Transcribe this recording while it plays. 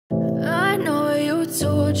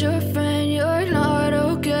told your friend you're not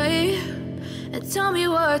okay, and tell me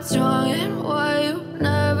what's wrong and why you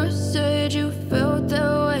never said you felt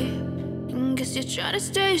that way. And guess you're trying to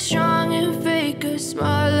stay strong and fake a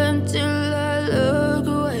smile until I look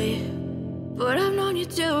away. But I've known you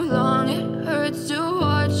too long, it hurts to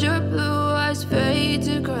watch your blue eyes fade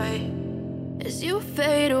to gray as you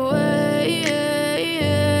fade away,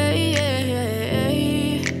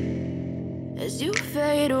 as you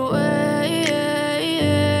fade away.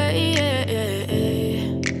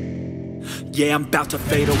 Yeah, I'm about to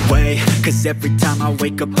fade away, cause every time I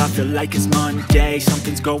wake up I feel like it's Monday.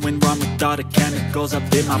 Something's going wrong with all the chemicals up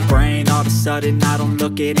in my brain. All of a sudden I don't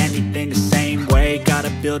look at anything the same way.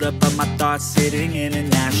 Gotta build up of my thoughts sitting in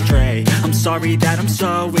an ashtray. I'm sorry that I'm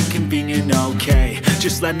so inconvenient, okay.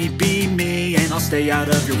 Just let me be me and I'll stay out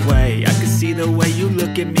of your way. I can see the way you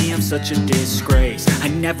look at me, I'm such a disgrace. I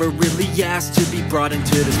never really asked to be brought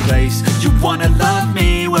into this place. You wanna love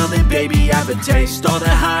me? Well then baby, have a taste. All the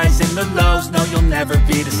highs and the lows, no, you'll never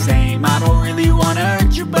be the same. I don't really wanna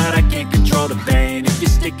hurt you, but I can't control the pain. If you're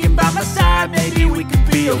sticking by my side, maybe we could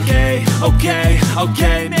be okay.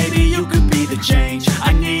 Okay, maybe you could be the change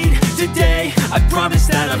I need today. I promise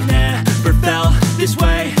that I've never felt this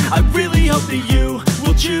way. I really hope that you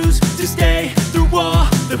will choose to stay through all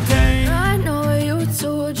the pain. I know you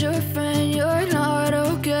told your friend you're not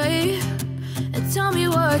okay, and tell me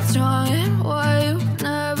what's wrong and why you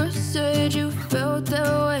never said you felt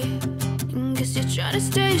that way. Guess you're trying to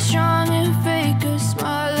stay strong and fake a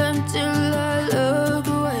smile until I look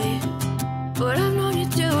away. But I've known you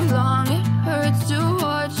too long, it hurts to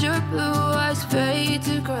watch your blue eyes fade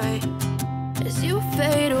to gray as you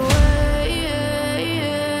fade away,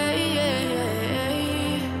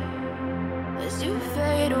 as you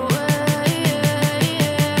fade away,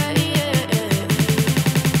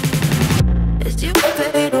 as you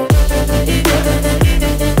fade away.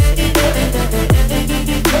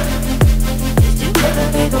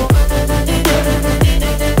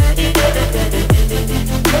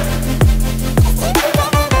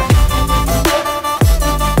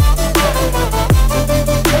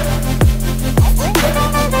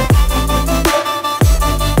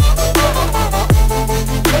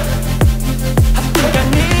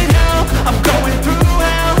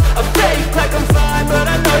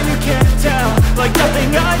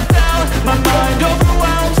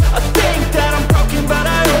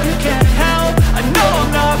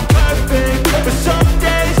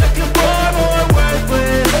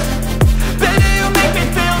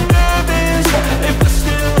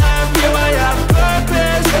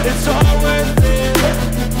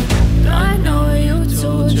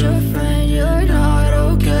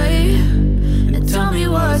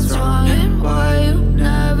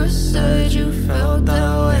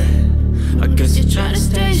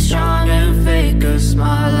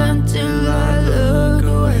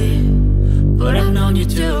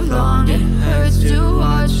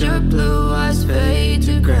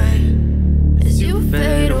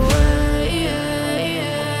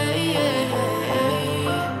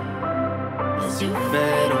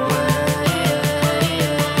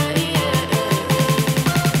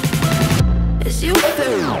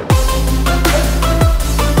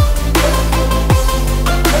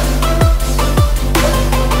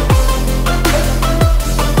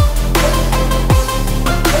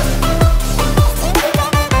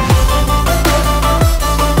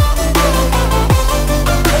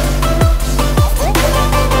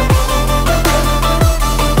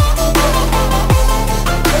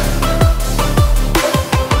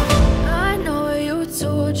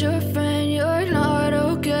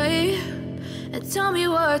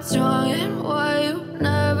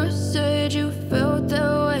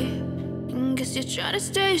 Try to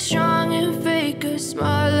stay strong and fake a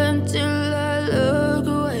smile until I look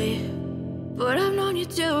away. But I've known you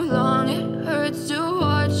too long, it hurts to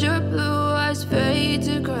watch your blue eyes fade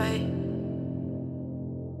to gray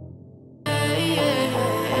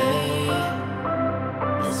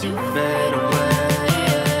as you fade away,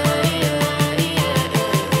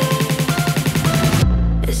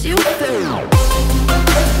 as you fade away.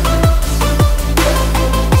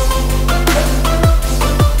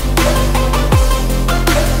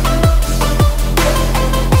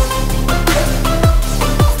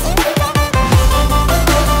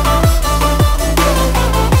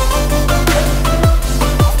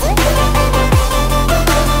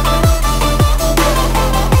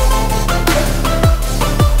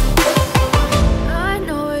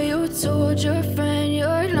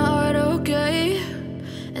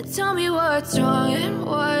 Tell me what's wrong and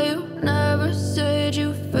why you never said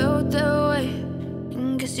you felt that way.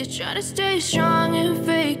 And guess you're trying to stay strong and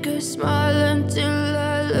fake a smile